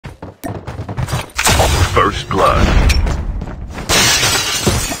First blood.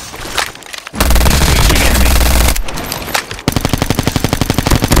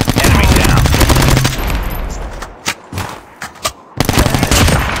 Enemy down.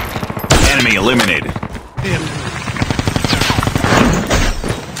 Enemy eliminated.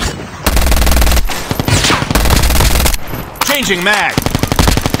 Changing mag.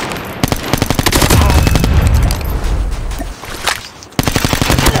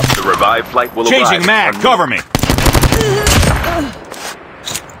 The revived flight will arrive. Changing mag. Cover me.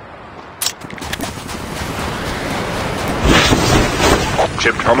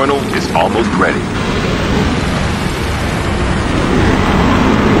 Chip terminal is almost ready.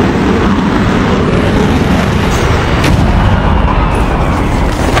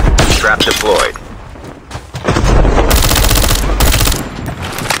 Trap deployed.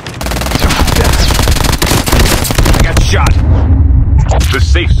 I got shot. The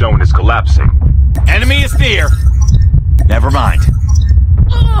safe zone is collapsing. Enemy is near. Never mind.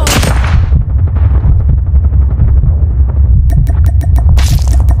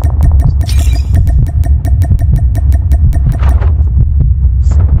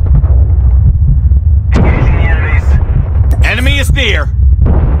 Enemy is near.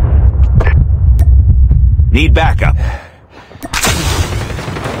 Need backup.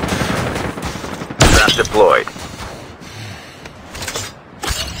 Trap deployed.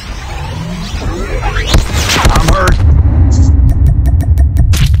 I'm hurt.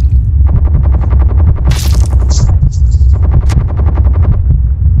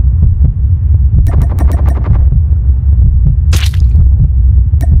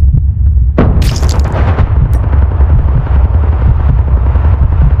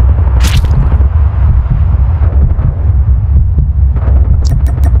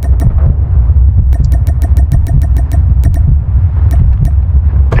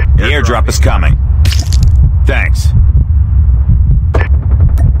 The airdrop is coming. Thanks.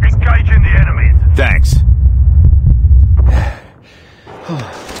 Engaging the enemies. Thanks.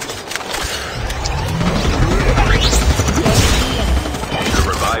 The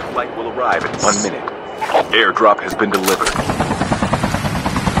revived flight will arrive in 1 minute. Airdrop has been delivered.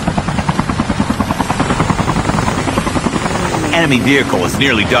 Enemy vehicle is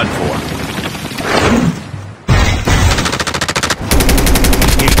nearly done for.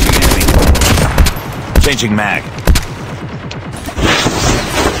 Engaging enemy. Changing mag.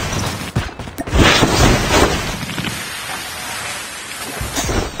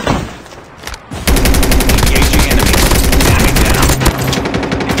 Engaging enemy. Enemy down.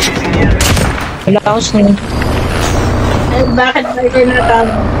 Laos na yun. Eh, bakit ba kayo natawag?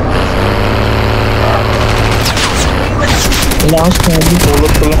 Laos na yun.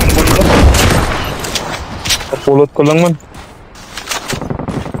 Pulot ko lang bunda. Kapulot ko lang man.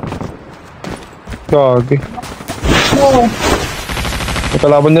 Gagi. Oo. May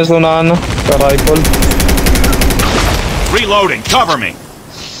kalaban niya sa unahan na. Sa rifle. Reloading. Cover me.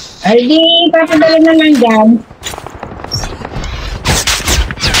 Ay di, papadala naman dyan.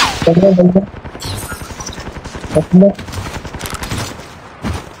 Tatlo.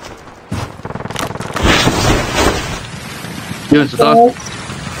 Yun, sa taas.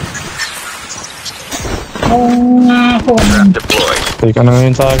 Trap deployed. Teka na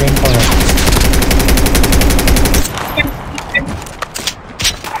ngayon sa akin pa.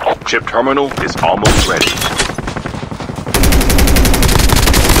 Chip terminal is almost ready.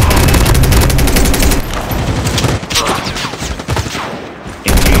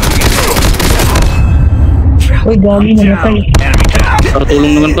 Uy, dami na naman. Enemy down. Para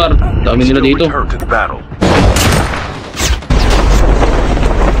tulong naman par. Dami nila dito. Return to the battle.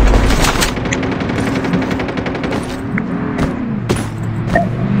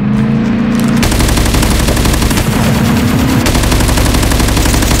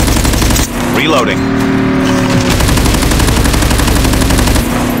 Reloading.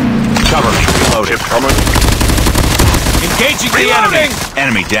 Cover me. Reloading. Chip terminal. Engaging the enemy.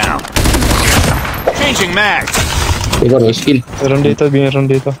 Enemy down. Changing mag. Ikaw, no skill. Meron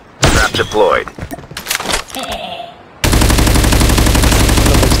dito. Trap deployed.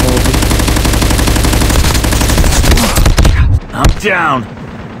 I'm down.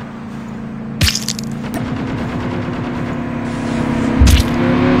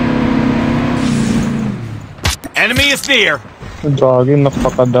 Enemy is near. Gagi,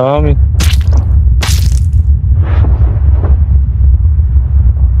 napakadami.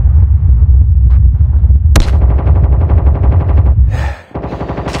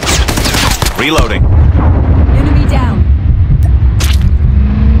 Reloading. Enemy down.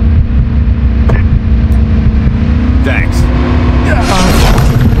 Thanks.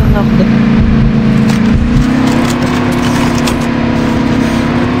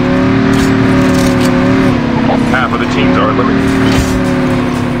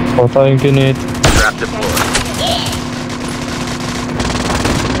 Bata yung kinit. Trap deployed.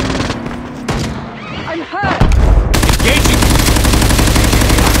 Engaging.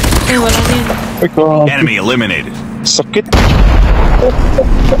 Ay, wala na yun. Ay, grabe. Enemy eliminated. Sakit.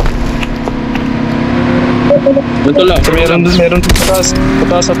 Ito lang. Meron dun sa taas.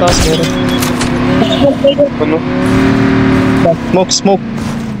 Sa taas, meron. Ano? Smoke.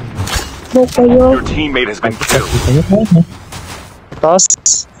 Smoke kayo. Your teammate has been killed. Taas.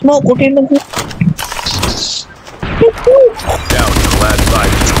 Smoke, okay na. Down to the last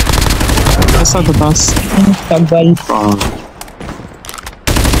 5. Taas. Tagal.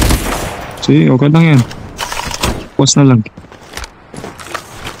 Sige, okay lang yan. Pause na lang.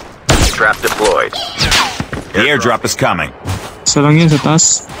 Trap deployed. The airdrop is coming. Isa lang yan sa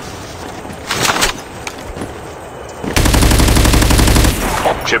taas.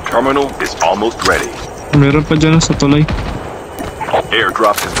 Chip terminal is almost ready. Meron pa dyan sa tulay.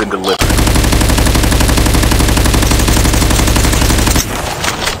 Airdrop has been delivered.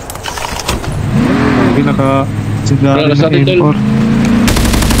 Hindi Wala, nasa atin, tol.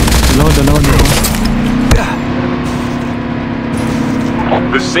 Dalawa.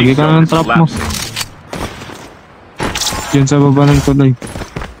 The Sige safe ka zone ng is trap mo. collapsing. Diyan sa baba ng tulay.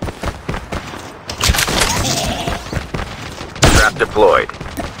 Trap deployed.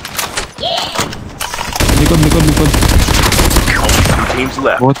 Likod. Only 2 teams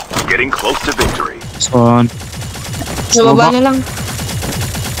left. What? Getting close to victory. Saan? Sa baba na lang.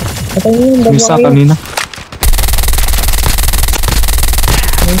 Patay yun, dalawa Misa kayo. kanina.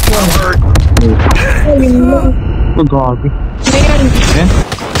 Ayun lang. Pag-gabi. Ayan. Ayan.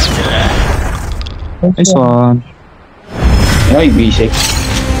 Ay, saan? Ay, basic.